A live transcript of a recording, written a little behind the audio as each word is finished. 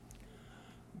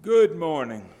Good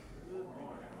morning.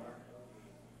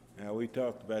 Now, we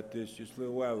talked about this just a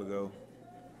little while ago.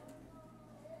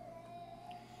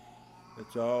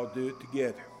 Let's all do it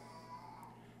together.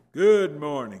 Good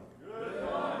morning. Good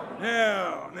morning.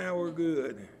 Now we're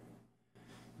good.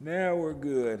 Now we're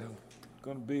good.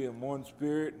 Going to be in one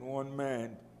spirit and one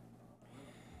mind.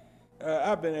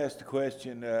 I've been asked a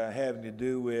question having to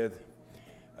do with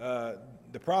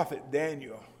the prophet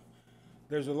Daniel.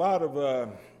 There's a lot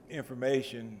of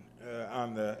information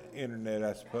on the internet,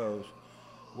 I suppose,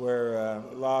 where a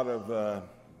lot of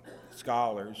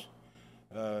scholars,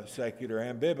 secular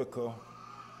and biblical,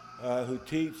 who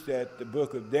teach that the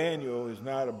book of Daniel is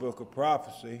not a book of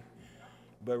prophecy,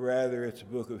 but rather it's a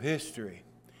book of history.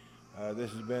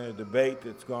 This has been a debate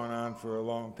that's gone on for a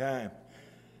long time.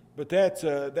 But that's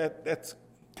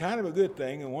kind of a good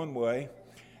thing in one way.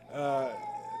 The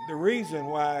reason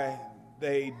why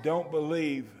they don't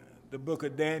believe the book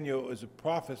of Daniel is a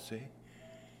prophecy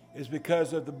is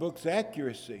because of the book's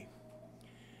accuracy.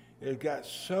 It's got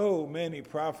so many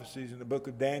prophecies in the book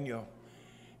of Daniel,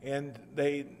 and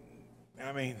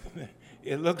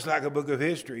it looks like a book of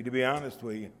history, to be honest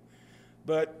with you.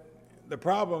 But the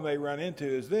problem they run into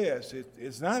is this: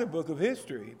 it's not a book of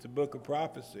history, it's a book of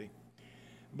prophecy.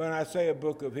 When I say a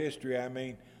book of history, I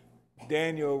mean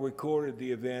Daniel recorded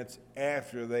the events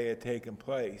after they had taken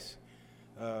place.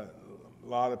 A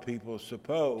lot of people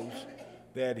suppose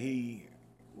that he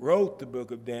wrote the book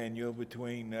of Daniel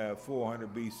between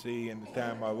 400 BC and the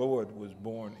time our Lord was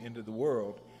born into the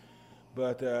world.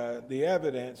 But the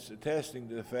evidence attesting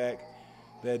to the fact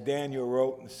that Daniel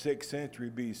wrote in the 6th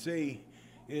century BC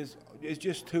is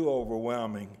just too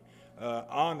overwhelming.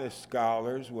 Honest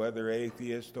scholars, whether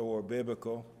atheist or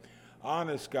biblical,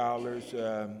 honest scholars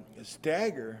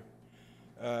stagger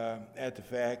at the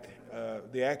fact,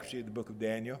 the accuracy of the book of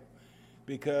Daniel,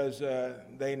 because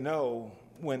they know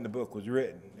when the book was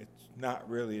written. It's not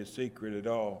really a secret at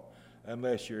all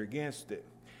unless you're against it.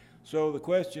 So the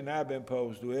question I've been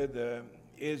posed with,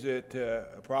 is it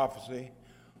a prophecy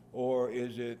or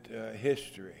is it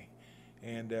history?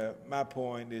 And my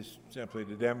point is simply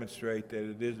to demonstrate that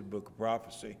it is a book of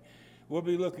prophecy. We'll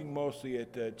be looking mostly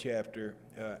at chapter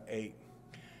 8.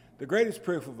 The greatest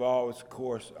proof of all is, of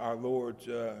course, our Lord's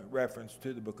reference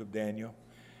to the book of Daniel.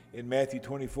 In Matthew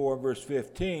 24, verse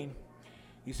 15,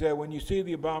 he said, "When you see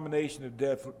the abomination of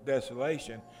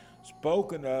desolation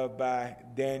spoken of by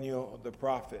Daniel the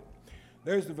prophet."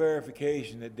 There's the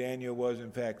verification that Daniel was,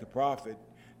 in fact, the prophet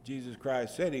Jesus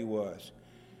Christ said he was.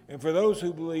 And for those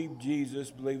who believe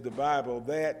Jesus, believe the Bible,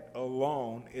 that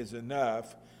alone is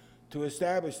enough to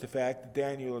establish the fact that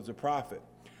Daniel is a prophet.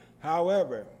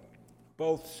 However,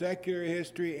 both secular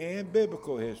history and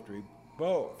biblical history,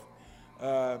 both,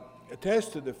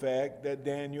 attest to the fact that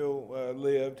Daniel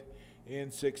lived in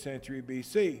 6th century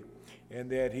BC, and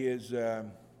that his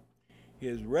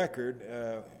record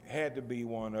had to be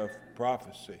one of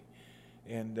prophecy.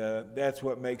 And that's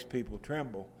what makes people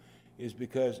tremble, is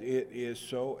because it is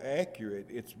so accurate.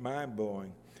 It's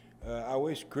mind-blowing. I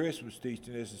wish Chris was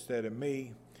teaching this instead of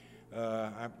me.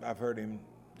 I've heard him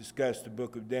discuss the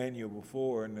book of Daniel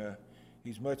before, and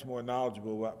he's much more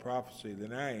knowledgeable about prophecy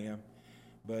than I am.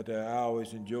 But I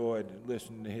always enjoyed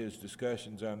listening to his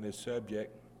discussions on this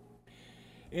subject.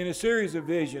 In a series of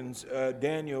visions,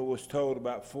 Daniel was told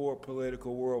about 4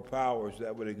 political world powers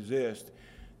that would exist.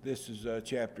 This is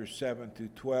chapters 7 through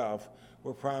 12.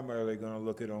 We're primarily going to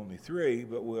look at only 3,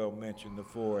 but we'll mention the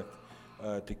 4th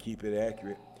to keep it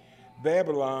accurate.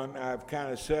 Babylon, I've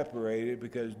kind of separated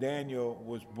because Daniel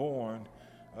was born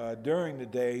during the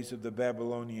days of the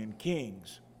Babylonian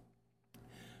kings.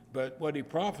 But what he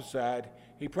prophesied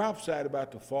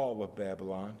about the fall of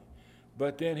Babylon,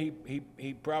 but then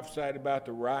he prophesied about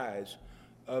the rise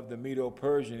of the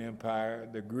Medo-Persian Empire,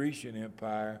 the Grecian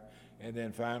Empire, and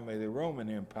then finally the Roman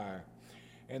Empire.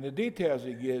 And the details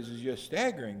he gives is just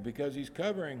staggering, because he's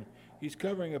covering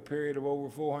a period of over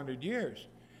 400 years.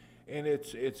 And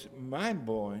it's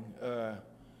mind-blowing,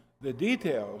 the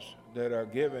details that are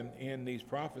given in these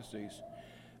prophecies.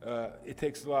 It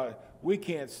takes a lot. We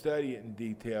can't study it in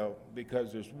detail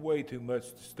because there's way too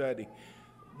much to study.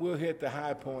 We'll hit the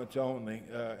high points only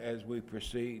as we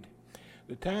proceed.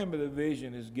 The time of the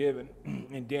vision is given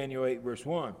in Daniel 8, verse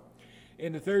 1.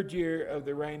 "In the 3rd year of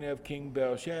the reign of King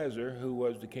Belshazzar, who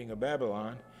was the king of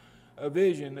Babylon, a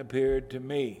vision appeared to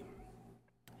me."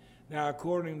 Now,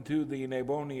 according to the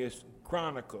Nabonius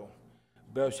Chronicle,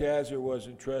 Belshazzar was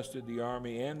entrusted the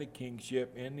army and the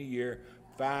kingship in the year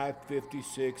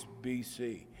 556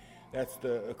 BC. That's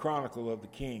the Chronicle of the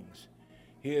Kings.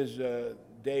 His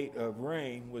date of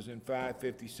reign was in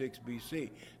 556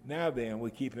 BC. Now then,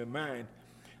 we keep in mind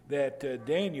that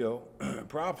Daniel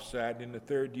prophesied in the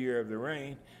third year of the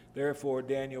reign. Therefore,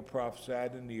 Daniel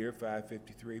prophesied in the year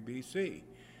 553 BC.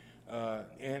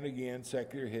 And again,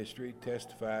 secular history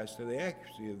testifies to the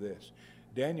accuracy of this.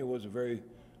 Daniel was a very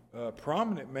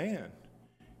prominent man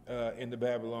in the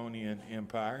Babylonian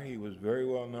Empire. He was very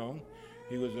well known.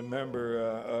 He was a member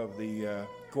of the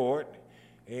court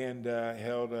and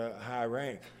held a high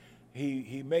rank.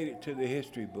 He made it to the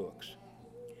history books.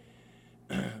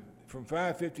 From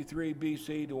 553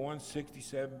 BC to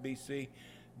 167 BC,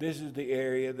 this is the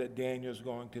area that Daniel's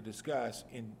going to discuss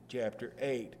in chapter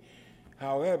 8.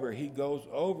 However, he goes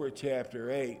over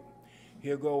chapter 8.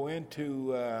 He'll go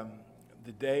into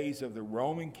the days of the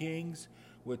Roman kings,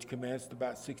 which commenced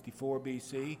about 64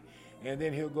 BC, and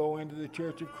then he'll go into the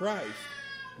Church of Christ,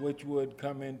 which would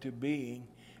come into being,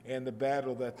 and the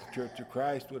battle that the Church of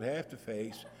Christ would have to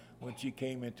face when she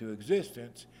came into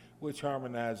existence, which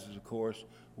harmonizes, of course,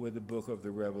 with the book of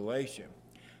the Revelation.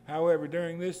 However,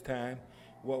 during this time,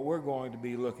 what we're going to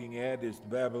be looking at is the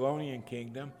Babylonian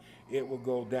kingdom. It will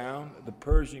go down. The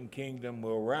Persian kingdom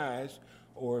will rise,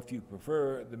 or if you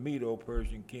prefer, the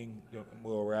Medo-Persian kingdom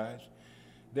will rise.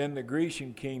 Then the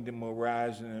Grecian kingdom will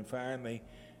rise, and then finally,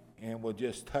 and we'll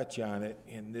just touch on it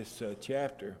in this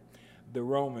chapter, the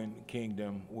Roman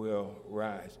kingdom will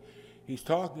rise. He's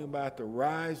talking about the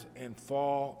rise and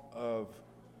fall of,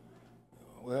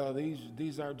 well,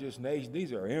 these aren't just nations,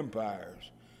 these are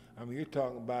empires. I mean, you're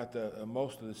talking about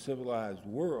most of the civilized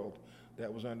world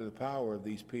that was under the power of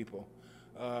these people.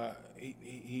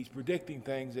 He's predicting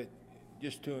things that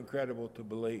just too incredible to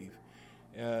believe.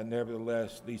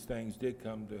 Nevertheless, these things did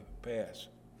come to pass.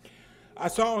 I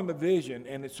saw in the vision,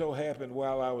 and it so happened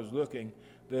while I was looking,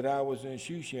 that I was in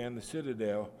Shushan, the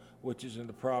citadel, which is in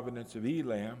the province of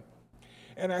Elam.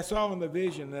 And I saw in the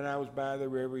vision that I was by the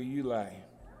river Ulai.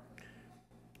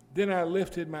 Then I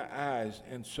lifted my eyes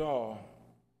and saw,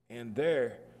 and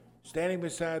there, standing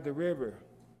beside the river,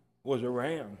 was a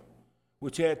ram,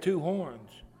 which had two horns.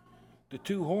 The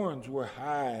two horns were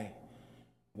high.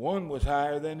 One was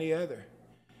higher than the other.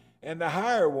 And the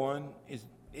higher one,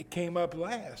 it came up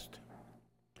last.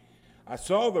 I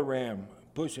saw the ram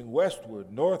pushing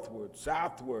westward, northward,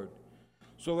 southward,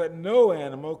 so that no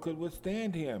animal could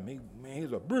withstand him.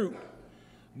 He's a brute.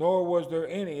 Nor was there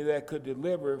any that could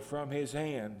deliver from his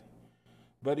hand.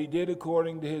 But he did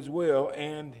according to his will,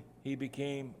 and he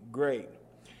became great.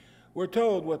 We're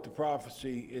told what the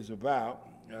prophecy is about.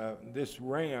 This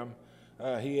ram,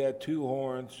 he had two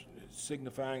horns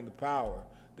signifying the power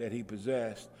that he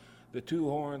possessed. The two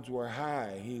horns were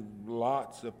high. He had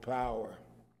lots of power.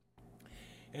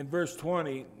 In verse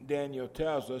 20, Daniel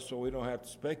tells us, so we don't have to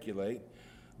speculate,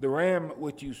 the ram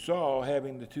which you saw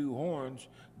having the two horns,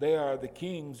 they are the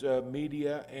kings of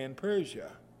Media and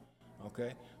Persia.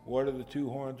 Okay, what do the two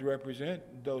horns represent?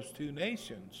 Those two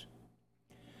nations.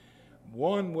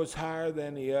 One was higher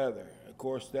than the other. Of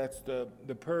course, that's the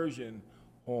Persian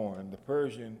horn, the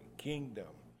Persian kingdom.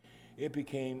 It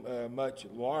became much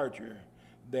larger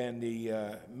than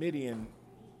the Median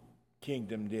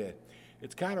kingdom did.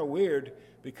 It's kind of weird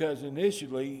because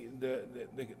initially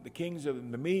the kings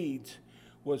of the Medes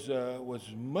was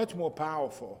much more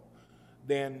powerful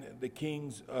than the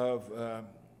kings of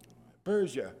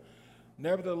Persia.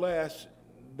 Nevertheless,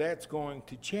 that's going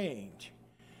to change,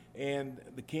 and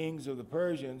the kings of the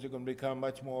Persians are going to become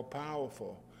much more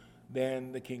powerful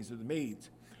than the kings of the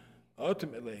Medes.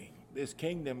 Ultimately, this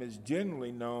kingdom is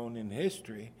generally known in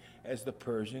history as the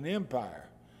Persian Empire,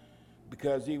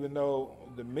 because even though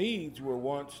the Medes were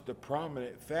once the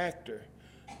prominent factor,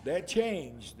 that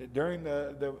changed during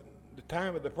the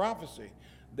time of the prophecy.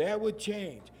 That would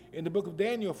change. In the book of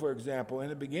Daniel, for example, in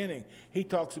the beginning, he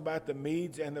talks about the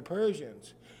Medes and the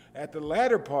Persians. At the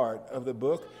latter part of the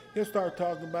book, he'll start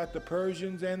talking about the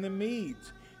Persians and the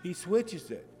Medes. He switches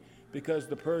it because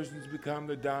the Persians become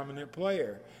the dominant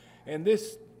player. And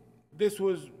this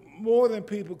was more than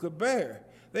people could bear.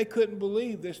 They couldn't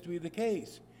believe this to be the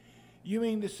case. You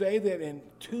mean to say that in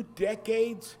 2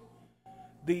 decades,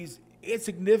 these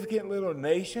insignificant little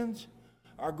nations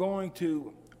are going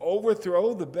to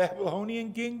overthrow the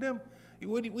Babylonian kingdom?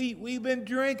 We've been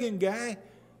drinking, guy.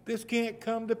 This can't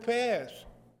come to pass.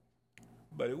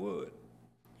 But it would.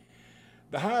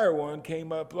 The higher one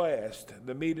came up last.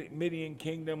 The Median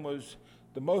kingdom was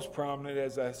the most prominent,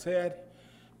 as I said,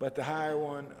 but the higher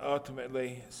one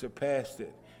ultimately surpassed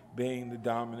it, being the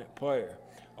dominant player.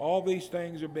 All these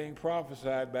things are being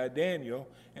prophesied by Daniel,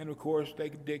 and of course they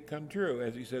did come true,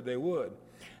 as he said they would.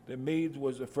 The Medes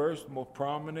was the first, most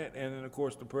prominent, and then of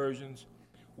course the Persians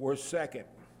were second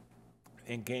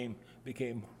and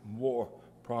became more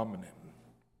prominent.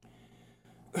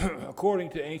 According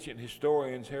to ancient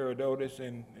historians Herodotus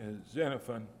and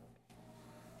Xenophon,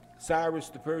 Cyrus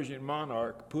the Persian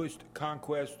monarch pushed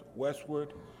conquest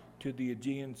westward to the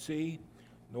Aegean Sea,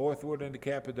 northward into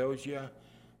Cappadocia,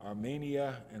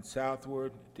 Armenia, and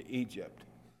southward to Egypt.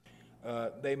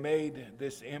 They made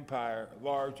this empire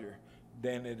larger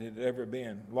than it had ever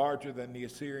been, larger than the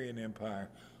Assyrian Empire,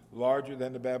 larger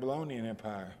than the Babylonian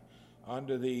Empire.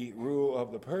 Under the rule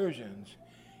of the Persians,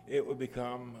 it would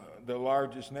become the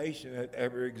largest nation that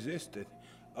ever existed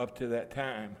up to that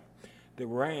time. The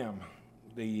Ram,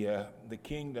 the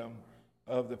kingdom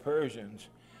of the Persians,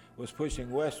 was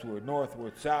pushing westward,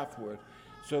 northward, southward,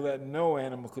 so that no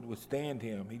animal could withstand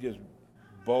him. He just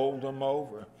bowled them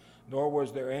over, nor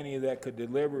was there any that could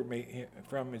deliver me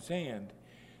from his hand.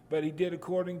 But he did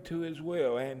according to his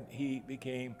will, and he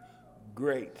became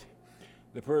great.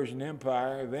 The Persian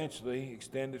Empire eventually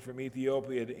extended from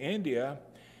Ethiopia to India,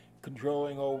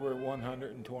 controlling over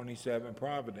 127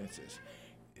 provinces.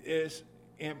 This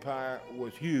empire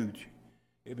was huge.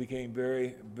 It became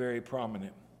very, very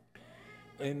prominent.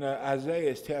 In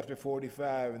Isaiah chapter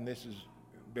 45, and this is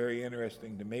very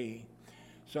interesting to me,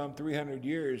 some 300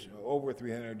 years, over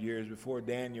 300 years before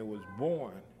Daniel was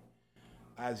born,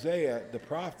 Isaiah, the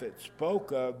prophet,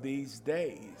 spoke of these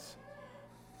days.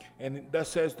 And thus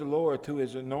says the Lord to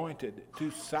his anointed, to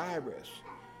Cyrus,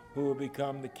 who will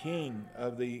become the king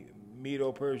of the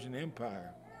Medo-Persian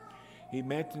Empire. He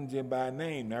mentions him by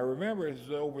name. Now remember, it's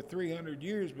over 300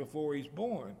 years before he's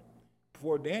born,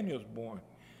 before Daniel's born.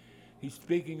 He's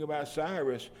speaking about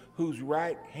Cyrus, whose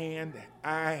right hand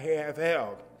I have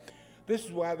held. This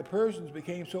is why the Persians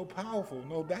became so powerful,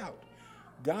 no doubt.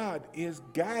 God is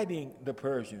guiding the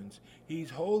Persians. He's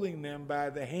holding them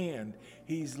by the hand.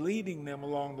 He's leading them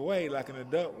along the way like an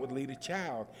adult would lead a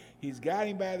child. He's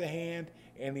guiding by the hand,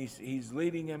 and he's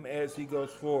leading them as he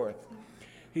goes forth.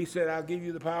 He said, I'll give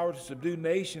you the power to subdue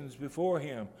nations before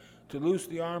him, to loose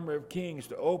the armor of kings,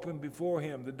 to open before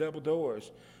him the double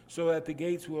doors, so that the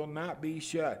gates will not be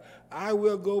shut. I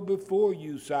will go before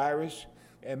you, Cyrus,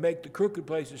 and make the crooked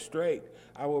places straight.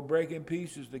 I will break in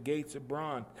pieces the gates of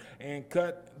bronze and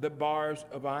cut the bars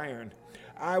of iron.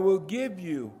 I will give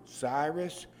you,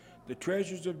 Cyrus, the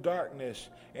treasures of darkness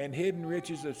and hidden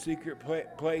riches of secret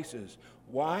places.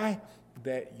 Why?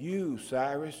 That you,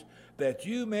 Cyrus, that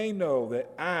you may know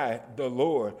that I, the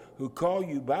Lord, who call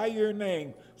you by your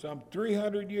name some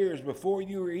 300 years before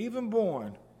you were even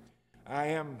born, I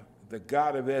am the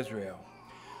God of Israel.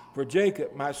 For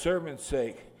Jacob, my servant's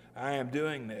sake, I am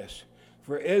doing this.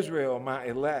 For Israel, my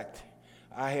elect,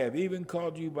 I have even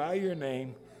called you by your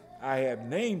name. I have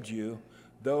named you,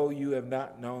 though you have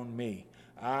not known me.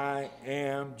 I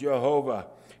am Jehovah,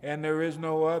 and there is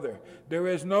no other. There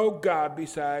is no God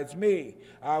besides me.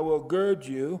 I will gird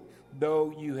you,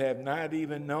 though you have not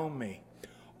even known me.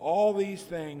 All these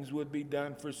things would be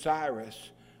done for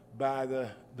Cyrus by the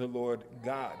Lord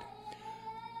God.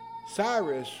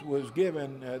 Cyrus was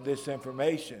given this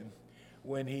information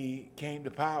when he came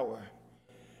to power.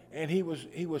 And he was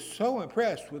so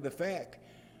impressed with the fact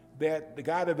that the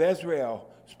God of Israel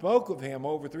spoke of him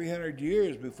over 300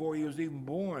 years before he was even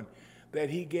born, that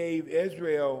he gave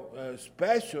Israel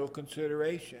special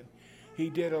consideration. He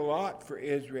did a lot for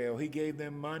Israel. He gave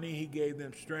them money, he gave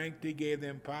them strength, he gave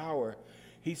them power.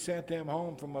 He sent them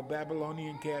home from a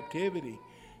Babylonian captivity.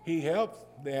 He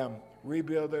helped them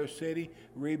rebuild their city,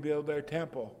 rebuild their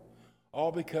temple,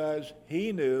 all because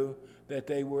he knew that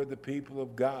they were the people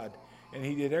of God. And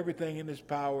he did everything in his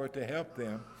power to help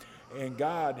them. And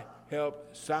God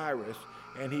helped Cyrus,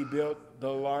 and he built the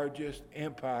largest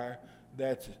empire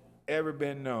that's ever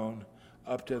been known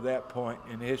up to that point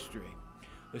in history.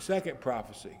 The second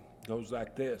prophecy goes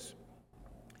like this.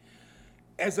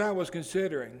 As I was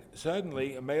considering,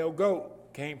 suddenly a male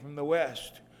goat came from the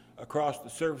west across the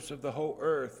surface of the whole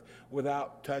earth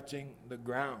without touching the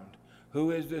ground.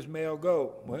 Who is this male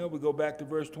goat? Well, we go back to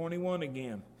verse 21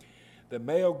 again. The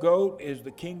male goat is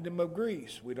the kingdom of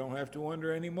Greece. We don't have to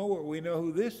wonder anymore. We know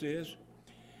who this is.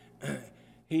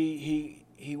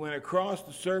 He went across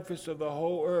the surface of the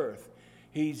whole earth.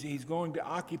 He's going to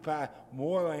occupy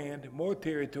more land, more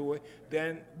territory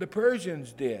than the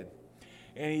Persians did.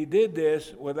 And he did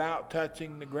this without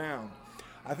touching the ground.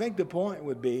 I think the point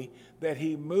would be that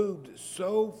he moved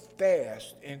so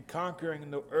fast in conquering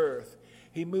the earth.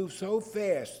 He moved so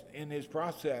fast in his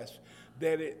process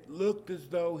that it looked as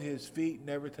though his feet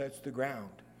never touched the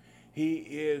ground. He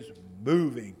is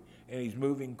moving, and he's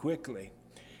moving quickly.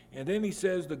 And then he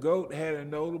says the goat had a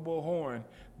notable horn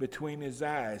between his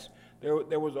eyes.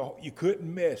 There was you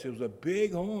couldn't miss. It was a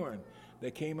big horn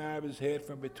that came out of his head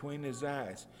from between his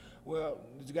eyes. Well,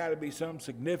 there's got to be some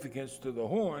significance to the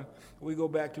horn. We go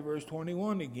back to verse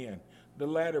 21 again, the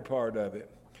latter part of it.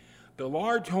 The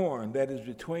large horn that is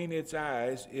between its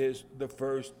eyes is the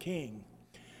first king.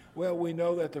 Well, we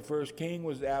know that the first king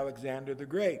was Alexander the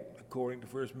Great, according to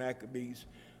 1 Maccabees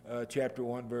chapter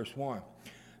 1, verse 1.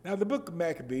 Now, the book of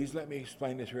Maccabees, let me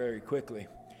explain this very quickly.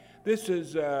 This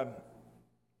is a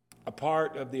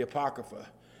part of the Apocrypha.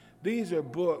 These are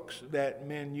books that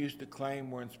men used to claim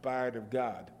were inspired of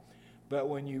God. But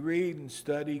when you read and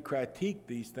study, critique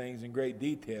these things in great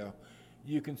detail,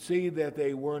 you can see that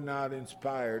they were not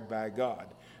inspired by God,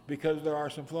 because there are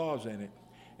some flaws in it.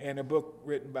 And a book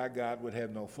written by God would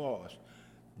have no flaws.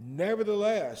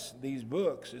 Nevertheless, these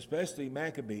books, especially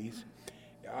Maccabees,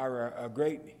 are a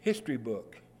great history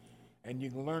book. And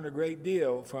you can learn a great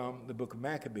deal from the book of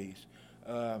Maccabees.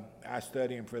 I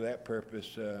study them for that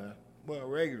purpose,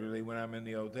 regularly when I'm in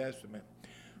the Old Testament.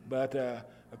 But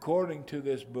according to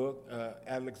this book,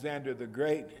 Alexander the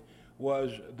Great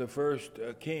was the first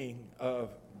king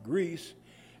of Greece,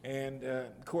 and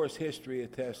of course history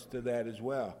attests to that as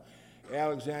well.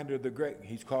 Alexander the Great,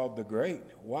 he's called the Great.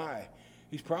 Why?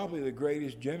 He's probably the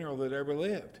greatest general that ever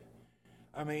lived.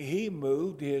 I mean, he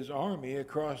moved his army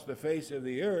across the face of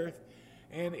the earth,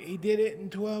 and he did it in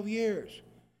 12 years.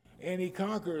 And he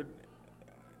conquered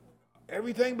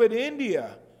everything but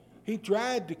India. He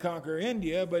tried to conquer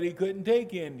India, but he couldn't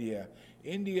take India.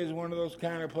 India is one of those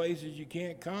kind of places you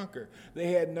can't conquer.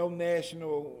 They had no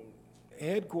national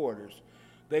headquarters.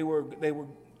 They were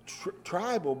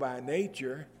tribal by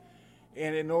nature,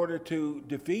 and in order to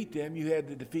defeat them, you had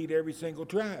to defeat every single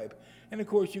tribe. And of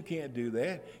course, you can't do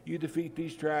that. You defeat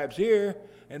these tribes here,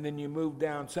 and then you move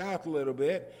down south a little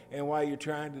bit, and while you're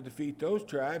trying to defeat those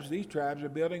tribes, these tribes are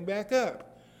building back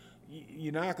up.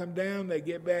 You knock them down, they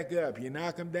get back up. You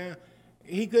knock them down.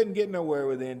 He couldn't get nowhere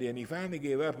with India, and he finally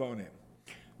gave up on it.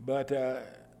 But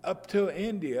up to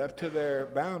India, up to their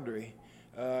boundary,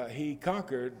 he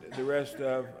conquered the rest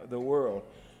of the world.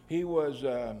 He was,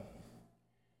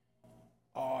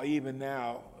 even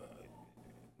now,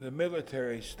 the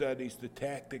military studies the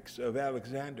tactics of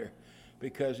Alexander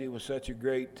because he was such a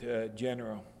great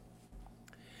general.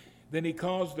 Then he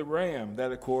caused the ram,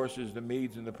 that of course is the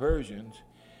Medes and the Persians.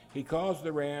 He caused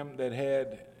the ram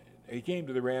he came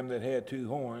to the ram that had two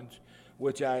horns,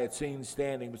 which I had seen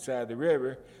standing beside the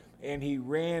river, and he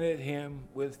ran at him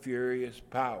with furious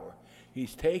power.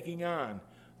 He's taking on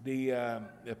the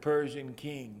Persian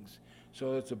kings.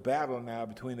 So it's a battle now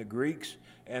between the Greeks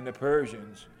and the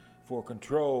Persians for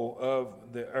control of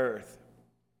the earth.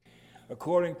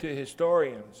 According to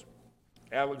historians,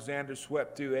 Alexander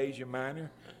swept through Asia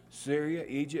Minor, Syria,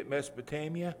 Egypt,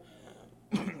 Mesopotamia,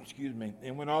 excuse me,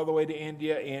 and went all the way to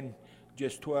India in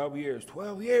just 12 years.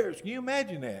 12 years, can you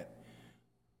imagine that?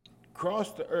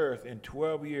 Crossed the earth in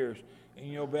 12 years.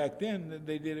 And back then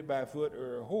they did it by foot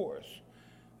or a horse.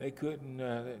 They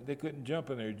couldn't jump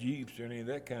in their jeeps or any of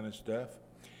that kind of stuff.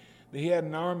 He had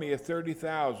an army of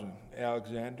 30,000,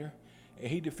 Alexander, and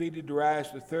he defeated Darius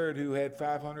III, who had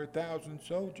 500,000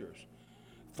 soldiers.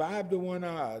 5-1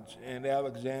 odds, and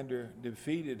Alexander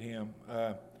defeated him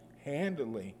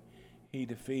handily. He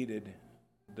defeated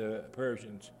the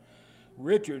Persians.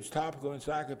 Richard's topical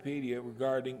encyclopedia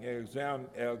regarding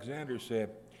Alexander said,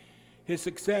 his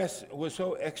success was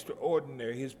so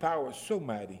extraordinary, his power was so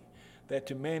mighty, that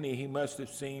to many he must have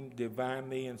seemed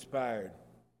divinely inspired.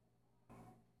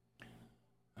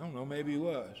 I don't know, maybe he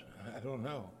was. I don't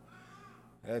know.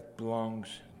 That belongs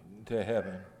to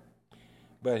heaven.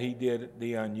 But he did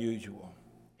the unusual.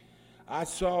 I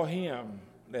saw him,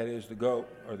 that is the goat,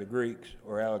 or the Greeks,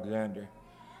 or Alexander.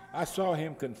 I saw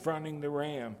him confronting the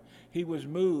ram. He was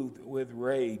moved with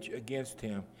rage against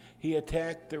him. He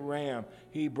attacked the ram.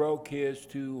 He broke his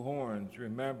two horns.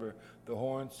 Remember, the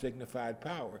horns signified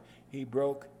power. He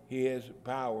broke his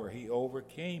power. He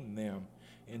overcame them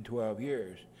in 12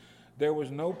 years. There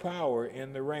was no power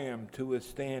in the ram to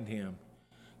withstand him,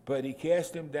 but he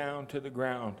cast him down to the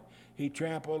ground. He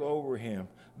trampled over him.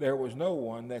 There was no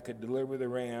one that could deliver the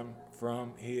ram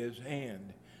from his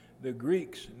hand. The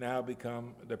Greeks now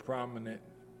become the prominent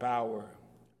power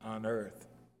on earth.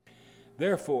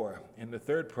 Therefore, in the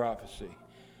third prophecy,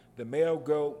 the male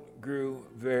goat grew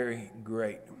very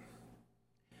great.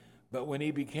 But when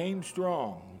he became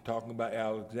strong, I'm talking about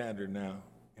Alexander now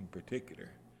in particular,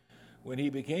 when he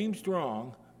became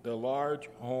strong, the large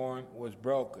horn was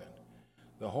broken.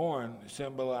 The horn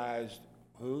symbolized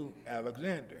who?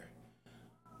 Alexander.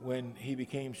 When he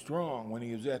became strong, when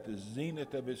he was at the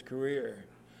zenith of his career,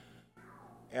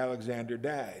 Alexander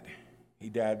died. He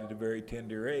died at a very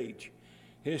tender age.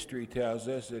 History tells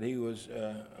us that he was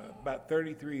about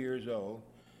 33 years old.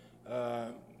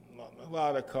 a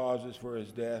lot of causes for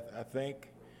his death. I think,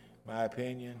 my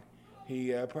opinion,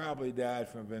 he probably died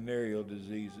from venereal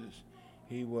diseases.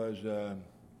 He was a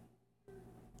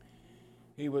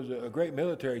great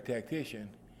military tactician,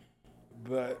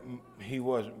 but he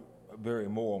wasn't a very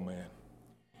moral man.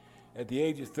 At the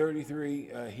age of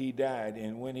 33, he died,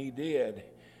 and when he did,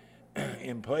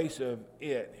 in place of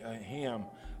him,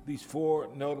 these four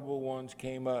notable ones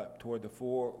came up toward the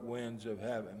four winds of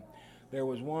heaven. There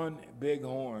was one big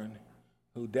horn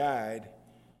who died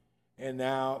and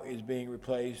now is being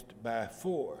replaced by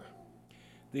four.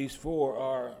 These four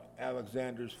are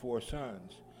Alexander's four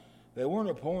sons. They weren't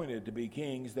appointed to be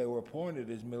kings, they were appointed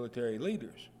as military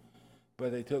leaders,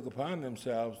 but they took upon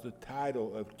themselves the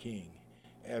title of king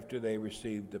after they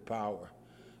received the power.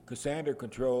 Cassander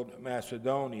controlled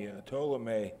Macedonia,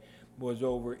 Ptolemy was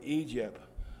over Egypt,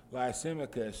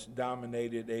 Lysimachus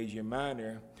dominated Asia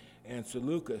Minor, and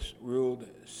Seleucus ruled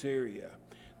Syria.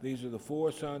 These are the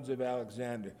four sons of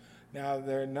Alexander. Now,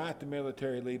 they're not the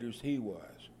military leaders he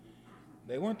was.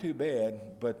 They weren't too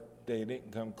bad, but they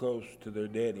didn't come close to their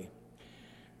daddy.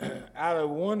 Out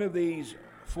of one of these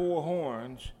four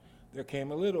horns, there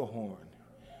came a little horn.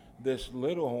 This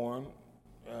little horn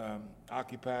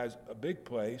occupies a big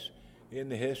place in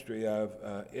the history of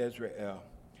Israel.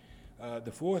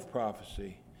 The fourth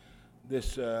prophecy,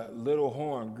 this little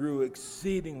horn grew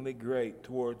exceedingly great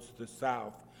towards the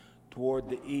south, toward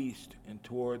the east, and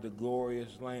toward the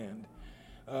glorious land.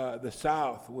 The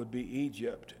south would be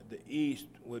Egypt, the east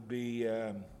would be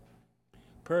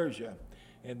Persia,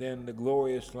 and then the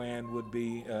glorious land would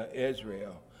be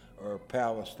Israel, or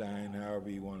Palestine, however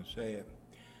you want to say it.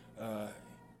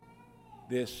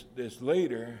 This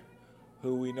leader,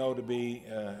 who we know to be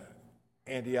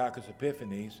Antiochus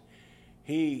Epiphanes,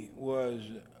 he was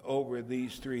over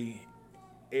these three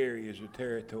areas or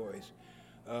territories,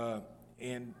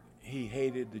 and he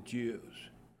hated the Jews.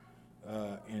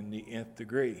 In the nth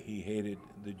degree, he hated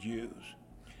the Jews.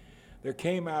 There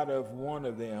came out of one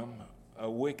of them a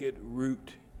wicked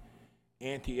root,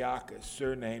 Antiochus,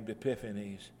 surnamed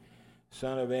Epiphanes,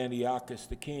 son of Antiochus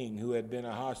the king, who had been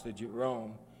a hostage at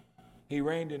Rome. He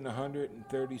reigned in the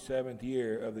 137th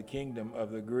year of the kingdom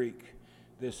of the Greek.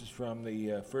 This is from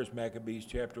the 1 Maccabees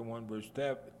chapter 1, verse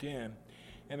 10.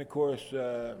 And of course,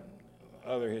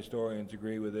 other historians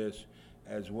agree with this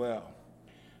as well.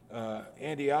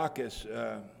 Antiochus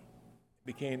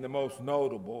became the most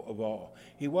notable of all.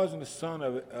 He wasn't a son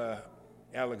of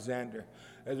Alexander.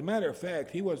 As a matter of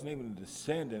fact, he wasn't even a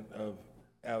descendant of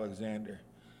Alexander.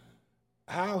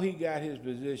 How he got his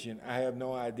position, I have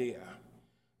no idea.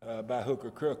 By hook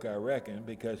or crook, I reckon,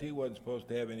 because he wasn't supposed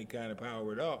to have any kind of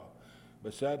power at all.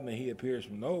 But suddenly he appears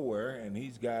from nowhere, and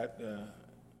he's got a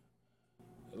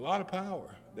lot of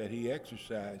power that he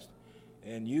exercised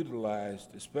and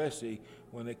utilized, especially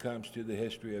when it comes to the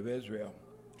history of Israel.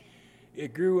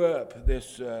 It grew up,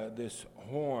 this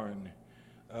horn,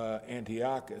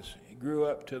 Antiochus, it grew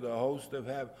up to the host of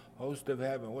heaven. Host of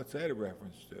heaven, what's that a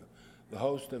reference to? The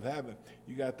host of heaven.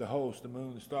 You got the host, the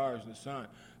moon, the stars, the sun.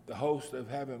 The host of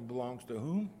heaven belongs to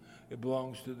whom? It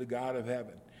belongs to the God of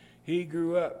heaven. He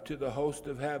grew up to the host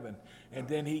of heaven, and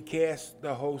then he cast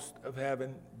the host of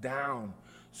heaven down.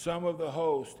 Some of the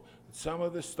host, some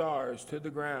of the stars to the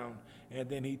ground, and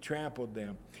then he trampled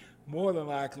them. More than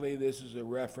likely, this is a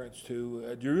reference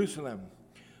to Jerusalem,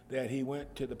 that he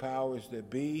went to the powers that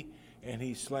be, and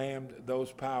he slammed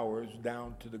those powers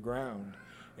down to the ground.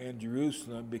 And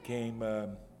Jerusalem became a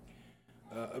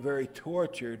very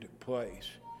tortured place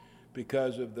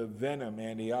because of the venom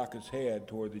Antiochus had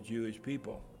toward the Jewish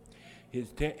people. His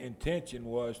intention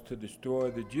was to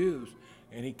destroy the Jews,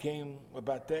 and he came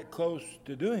about that close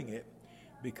to doing it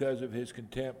because of his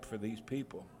contempt for these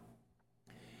people.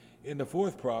 In the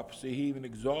fourth prophecy, he even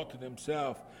exalted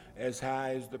himself as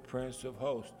high as the Prince of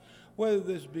Hosts. Whether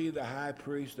this be the high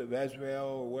priest of Israel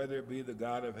or whether it be the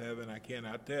God of heaven, I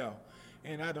cannot tell.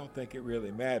 And I don't think it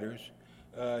really matters.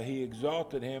 He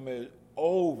exalted him as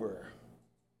over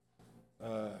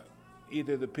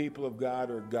either the people of God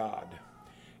or God.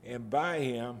 And by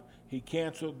him, he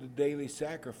canceled the daily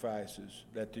sacrifices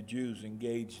that the Jews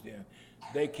engaged in.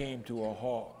 They came to a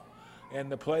halt.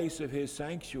 And the place of his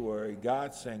sanctuary,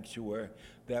 God's sanctuary,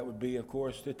 that would be, of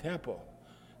course, the temple.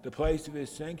 The place of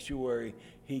his sanctuary,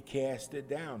 he cast it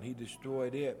down. He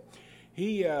destroyed it.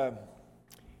 He had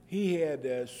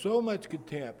so much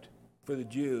contempt for the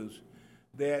Jews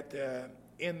that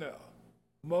in the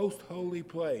most holy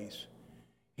place,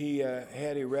 he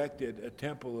had erected a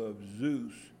temple of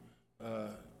Zeus.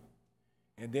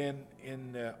 And then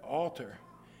in the altar,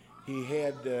 he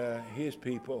had his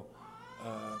people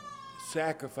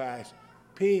sacrifice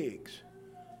pigs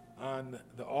on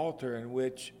the altar in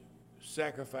which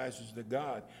sacrifices to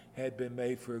God had been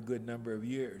made for a good number of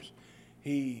years.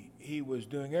 He was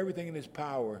doing everything in his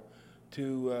power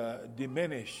to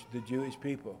diminish the Jewish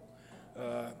people,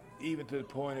 even to the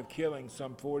point of killing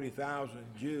some 40,000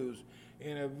 Jews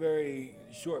in a very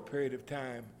short period of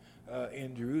time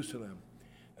in Jerusalem.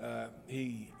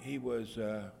 He was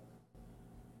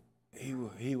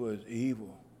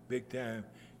evil, big time.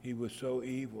 He was so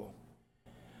evil.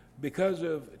 Because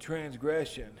of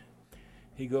transgression,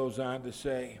 he goes on to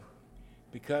say,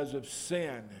 because of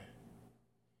sin,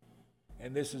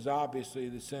 and this is obviously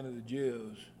the sin of the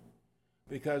Jews,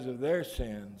 because of their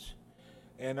sins,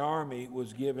 an army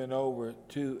was given over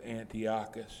to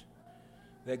Antiochus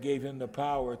that gave him the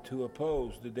power to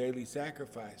oppose the daily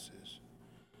sacrifices.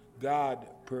 God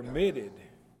permitted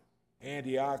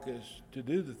Antiochus to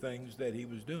do the things that he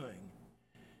was doing.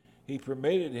 He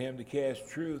permitted him to cast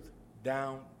truth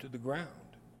down to the ground,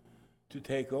 to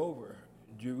take over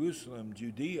Jerusalem,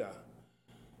 Judea,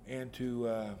 and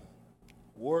to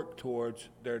work towards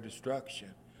their destruction.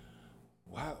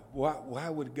 Why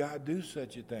would God do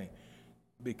such a thing?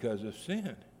 Because of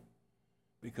sin.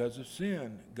 Because of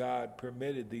sin, God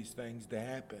permitted these things to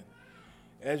happen.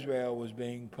 Israel was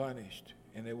being punished,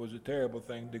 and it was a terrible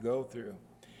thing to go through.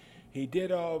 He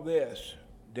did all this,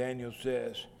 Daniel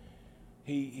says.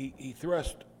 He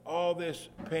thrust all this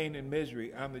pain and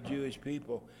misery on the Jewish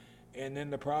people, and in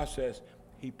the process,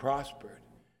 he prospered.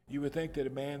 You would think that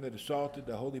a man that assaulted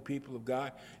the holy people of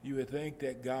God, you would think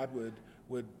that God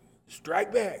would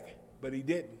strike back, but he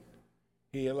didn't.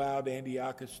 He allowed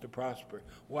Antiochus to prosper.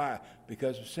 Why?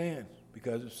 Because of sin.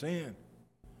 Because of sin.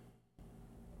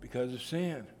 Because of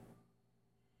sin.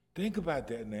 Think about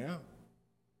that now.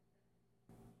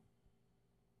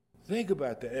 Think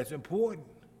about that. That's important.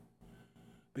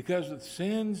 Because of the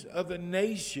sins of the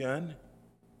nation,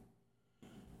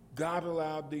 God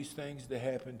allowed these things to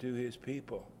happen to his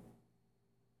people.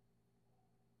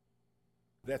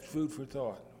 That's food for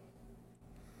thought.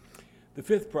 The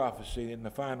fifth prophecy, and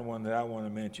the final one that I want to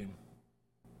mention.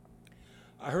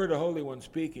 I heard a holy one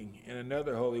speaking, and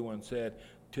another holy one said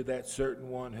to that certain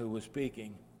one who was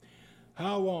speaking,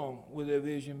 how long will their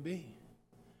vision be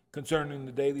concerning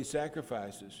the daily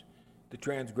sacrifices, the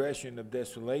transgression of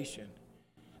desolation,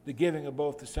 the giving of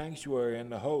both the sanctuary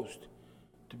and the host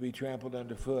to be trampled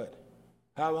underfoot?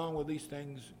 How long will these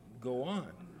things go on?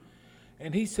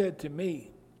 And he said to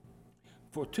me,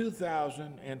 for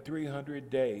 2,300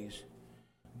 days,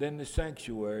 then the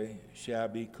sanctuary shall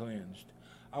be cleansed.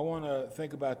 I want to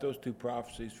think about those two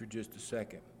prophecies for just a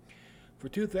second. For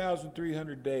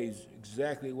 2,300 days,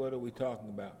 exactly what are we talking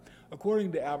about?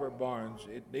 According to Albert Barnes,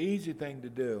 the easy thing to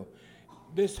do,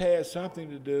 this has something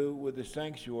to do with the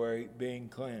sanctuary being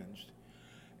cleansed.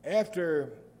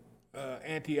 After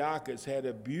Antiochus had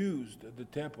abused the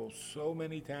temple so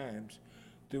many times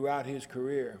throughout his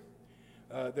career,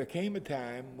 there came a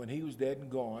time when he was dead and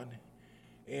gone,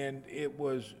 and it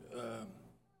was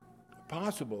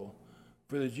possible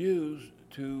for the Jews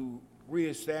to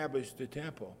reestablish the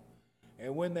temple.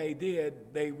 And when they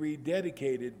did, they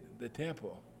rededicated the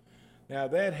temple. Now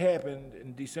that happened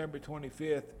in December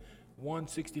 25th,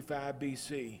 165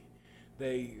 BC.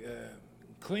 They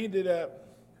cleaned it up,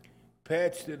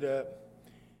 patched it up,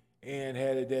 and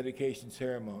had a dedication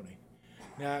ceremony.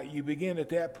 Now you begin at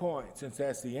that point, since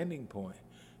that's the ending point.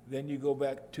 Then you go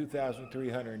back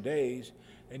 2,300 days,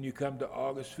 and you come to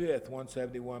August 5th,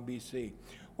 171 BC.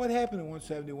 What happened in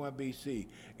 171 BC?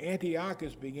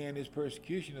 Antiochus began his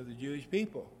persecution of the Jewish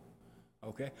people.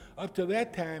 Okay? Up to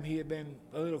that time, he had been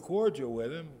a little cordial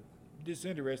with them,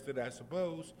 disinterested, I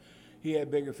suppose. He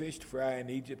had bigger fish to fry in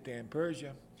Egypt and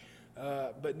Persia.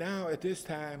 But now, at this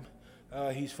time,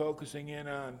 he's focusing in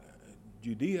on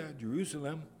Judea,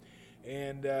 Jerusalem,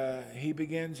 and he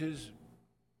begins his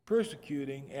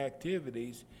persecuting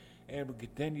activities and would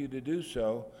continue to do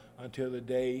so until the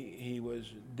day he was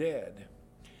dead.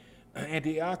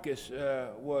 Antiochus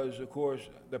was, of course,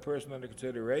 the person under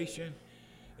consideration.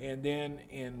 And then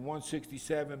in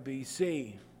 167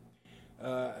 BC,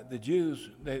 the Jews,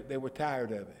 they were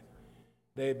tired of it.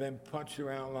 They had been punched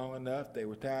around long enough. They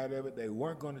were tired of it. They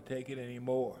weren't going to take it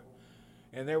anymore.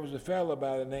 And there was a fellow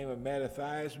by the name of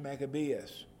Mattathias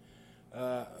Maccabeus,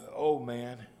 old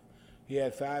man. He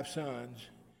had 5 sons,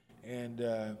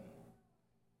 and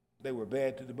they were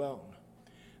bad to the bone.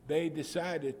 They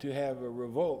decided to have a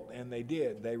revolt, and they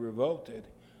did. They revolted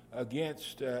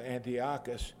against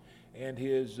Antiochus and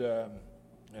his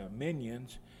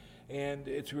minions, and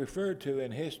it's referred to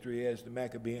in history as the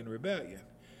Maccabean Rebellion.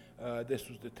 This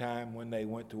was the time when they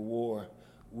went to war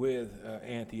with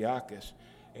Antiochus,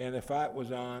 and the fight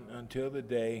was on until the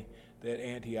day that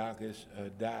Antiochus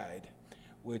died,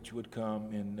 which would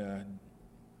come in,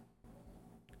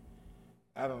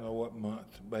 I don't know what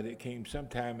month, but it came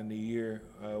sometime in the year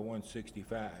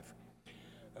 165.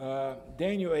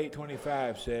 Daniel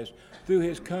 8:25 says, "Through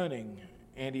his cunning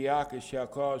Antiochus shall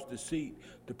cause deceit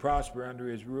to prosper under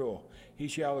his rule. He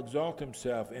shall exalt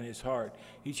himself in his heart.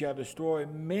 He shall destroy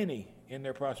many in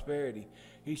their prosperity.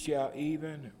 He shall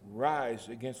even rise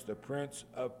against the prince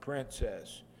of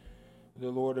princes, the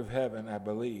Lord of heaven, I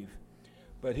believe.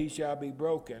 But he shall be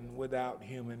broken without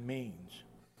human means."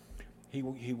 He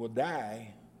will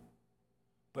die,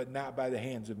 but not by the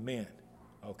hands of men,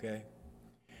 okay?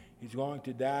 He's going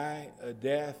to die a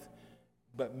death,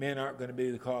 but men aren't going to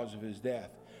be the cause of his death.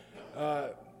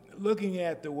 Looking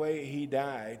at the way he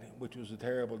died, which was a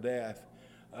terrible death,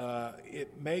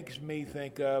 it makes me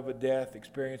think of a death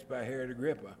experienced by Herod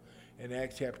Agrippa in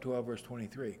Acts chapter 12, verse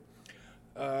 23.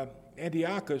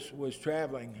 Antiochus was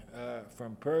traveling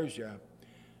from Persia,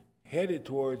 headed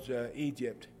towards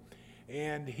Egypt,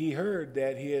 and he heard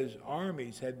that his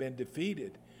armies had been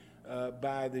defeated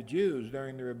by the Jews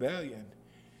during the rebellion.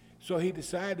 So he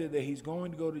decided that he's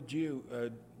going to go to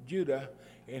Judah,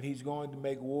 and he's going to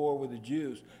make war with the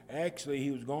Jews. Actually, he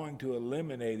was going to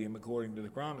eliminate him, according to the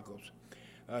Chronicles.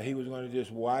 He was going to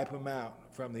just wipe him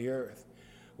out from the earth.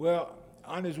 Well,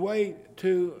 on his way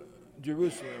to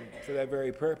Jerusalem for that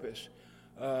very purpose,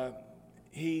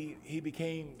 he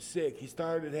became sick. He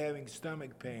started having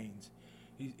stomach pains.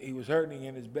 He was hurting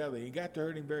in his belly. He got to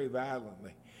hurting very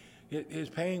violently. His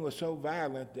pain was so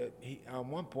violent that on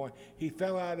one point, he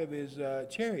fell out of his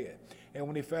chariot. And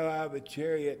when he fell out of the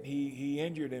chariot, he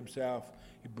injured himself.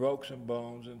 He broke some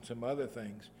bones and some other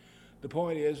things. The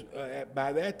point is,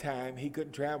 by that time, he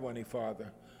couldn't travel any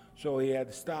farther, so he had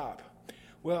to stop.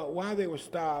 Well, while they were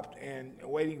stopped and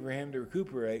waiting for him to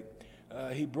recuperate,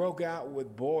 he broke out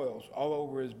with boils all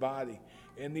over his body.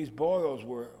 And these boils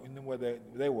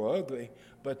they were ugly,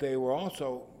 but they were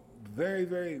also very,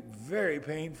 very, very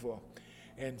painful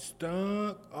and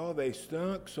stunk. Oh, they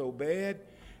stunk so bad,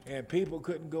 and people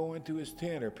couldn't go into his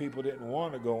tent, or people didn't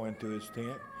want to go into his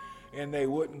tent, and they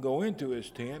wouldn't go into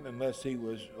his tent unless he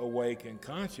was awake and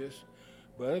conscious,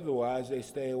 but otherwise they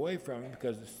stay away from him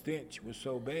because the stench was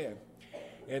so bad.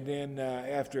 And then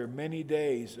after many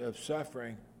days of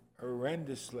suffering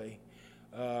horrendously,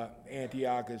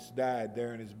 Antiochus died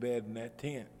there in his bed in that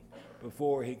tent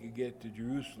before he could get to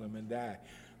Jerusalem and die.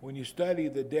 When you study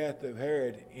the death of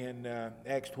Herod in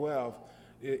Acts 12,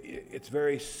 it's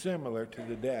very similar to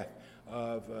the death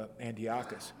of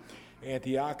Antiochus.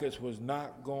 Antiochus was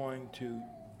not going to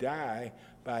die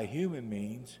by human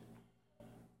means,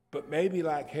 but maybe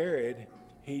like Herod,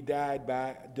 he died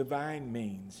by divine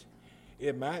means.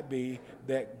 It might be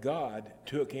that God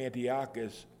took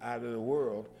Antiochus out of the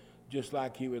world, just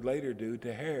like he would later do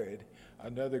to Herod,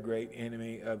 another great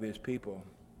enemy of his people.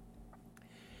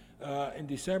 In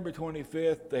December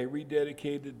 25th, they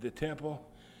rededicated the temple.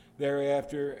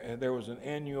 Thereafter, there was an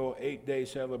annual 8-day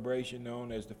celebration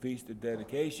known as the Feast of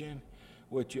Dedication,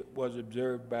 which was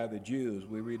observed by the Jews.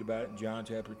 We read about it in John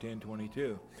chapter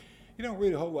 10:22. You don't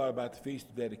read a whole lot about the Feast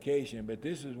of Dedication, but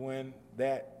this is when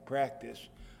that practice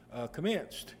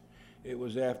commenced. It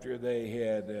was after they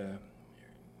had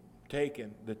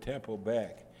taken the temple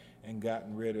back and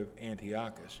gotten rid of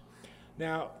Antiochus.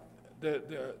 Now,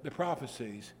 the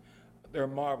prophecies, they're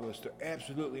marvelous. They're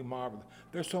absolutely marvelous.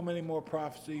 There's so many more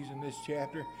prophecies in this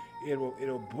chapter.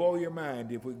 It'll blow your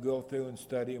mind if we go through and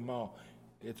study them all.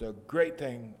 It's a great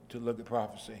thing to look at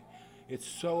prophecy. It's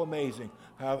so amazing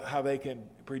how they can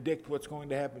predict what's going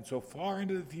to happen so far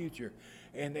into the future,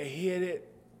 and they hit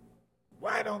it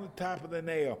right on the top of the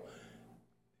nail.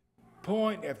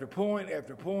 Point after point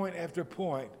after point after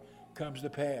point comes to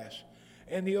pass.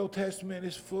 And the Old Testament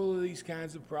is full of these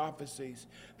kinds of prophecies.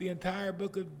 The entire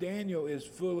book of Daniel is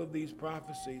full of these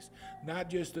prophecies, not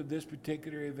just of this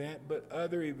particular event, but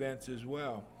other events as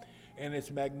well. And it's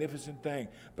a magnificent thing.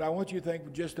 But I want you to think for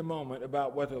just a moment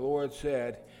about what the Lord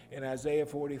said in Isaiah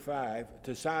 45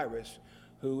 to Cyrus,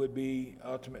 who would be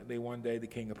ultimately one day the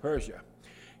king of Persia.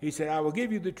 He said, "I will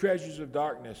give you the treasures of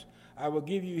darkness. I will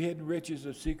give you hidden riches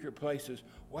of secret places."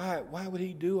 Why would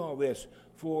he do all this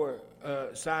for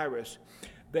Cyrus?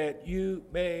 "That you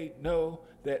may know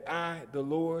that I, the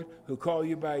Lord, who call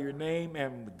you by your name,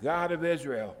 am the God of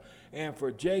Israel. And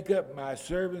for Jacob, my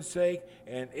servant's sake,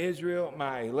 and Israel,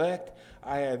 my elect,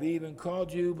 I have even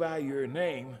called you by your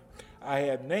name. I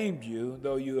have named you,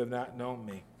 though you have not known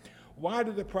me." Why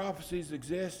do the prophecies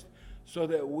exist? So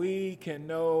that we can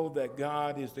know that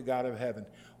God is the God of heaven.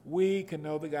 we can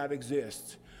know that God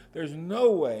exists. There's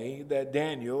no way that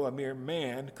Daniel, a mere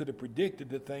man, could have predicted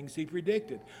the things he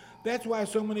predicted. That's why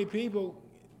so many people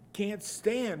can't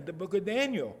stand the book of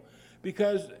Daniel,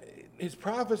 because his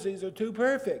prophecies are too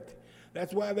perfect.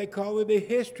 That's why they call it a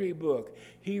history book.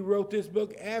 He wrote this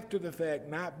book after the fact,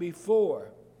 not before.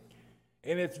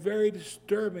 And it's very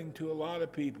disturbing to a lot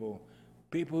of people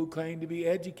who claim to be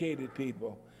educated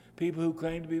people who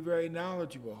claim to be very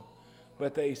knowledgeable.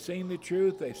 But they've seen the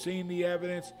truth, they've seen the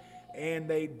evidence, and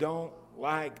they don't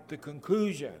like the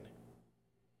conclusion.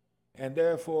 And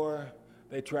therefore,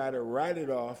 they try to write it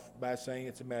off by saying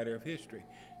it's a matter of history.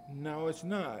 No, it's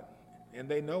not. And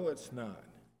they know it's not.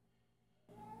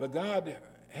 But God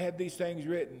had these things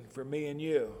written for me and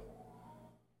you,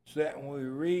 so that when we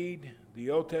read the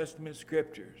Old Testament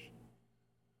scriptures,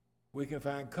 we can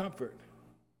find comfort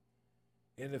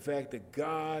in the fact that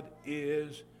God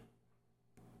is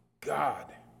God.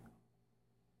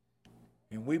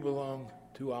 And we belong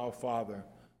to our Father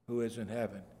who is in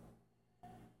heaven.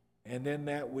 And in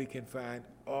that we can find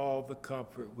all the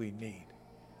comfort we need.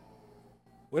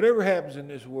 Whatever happens in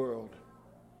this world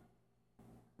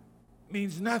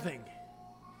means nothing,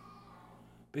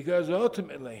 because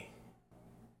ultimately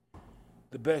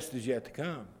the best is yet to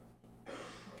come.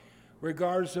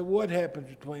 Regardless of what happens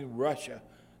between Russia,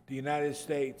 the United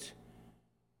States,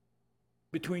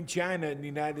 between China and the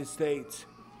United States,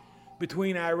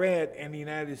 between Iran and the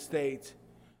United States,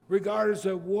 regardless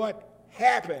of what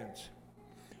happens,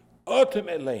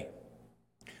 ultimately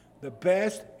the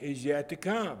best is yet to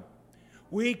come.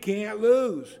 We can't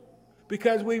lose,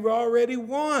 because we've already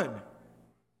won.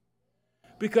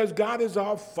 Because God is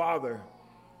our Father,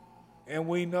 and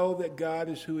we know that God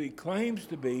is who He claims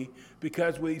to be,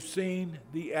 because we've seen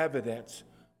the evidence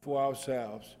for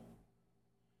ourselves.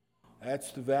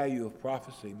 That's the value of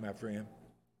prophecy, my friend.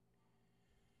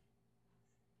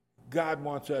 God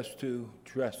wants us to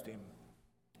trust Him.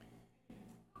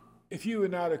 If you are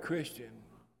not a Christian,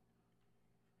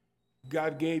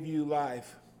 God gave you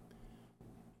life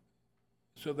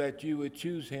so that you would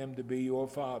choose Him to be your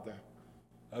Father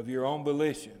of your own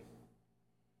volition.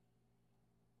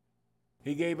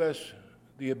 He gave us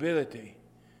the ability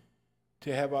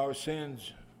to have our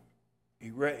sins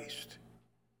erased,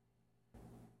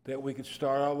 that we could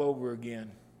start all over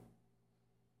again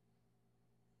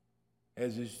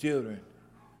as His children,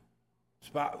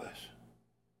 spotless,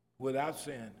 without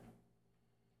sin,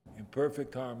 in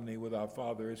perfect harmony with our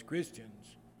Father as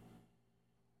Christians.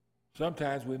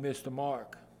 Sometimes we miss the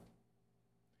mark.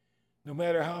 No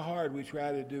matter how hard we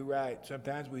try to do right,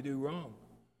 sometimes we do wrong.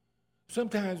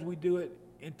 Sometimes we do it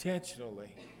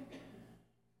intentionally.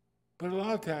 But a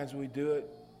lot of times we do it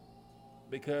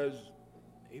because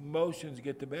emotions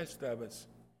get the best of us.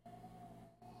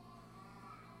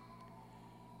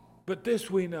 But this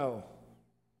we know,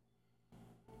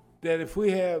 that if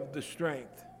we have the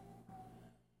strength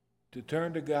to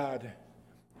turn to God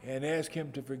and ask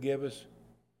Him to forgive us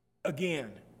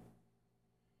again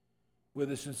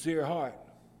with a sincere heart,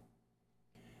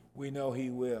 we know He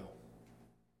will.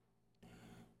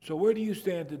 So where do you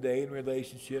stand today in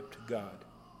relationship to God?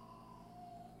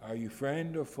 Are you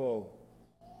friend or foe?